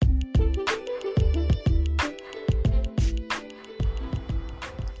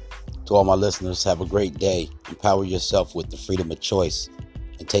To all my listeners, have a great day. Empower yourself with the freedom of choice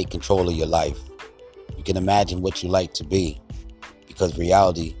and take control of your life. You can imagine what you like to be because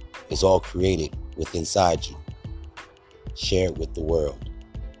reality is all created within inside you. Share it with the world.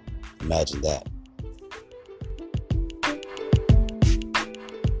 Imagine that.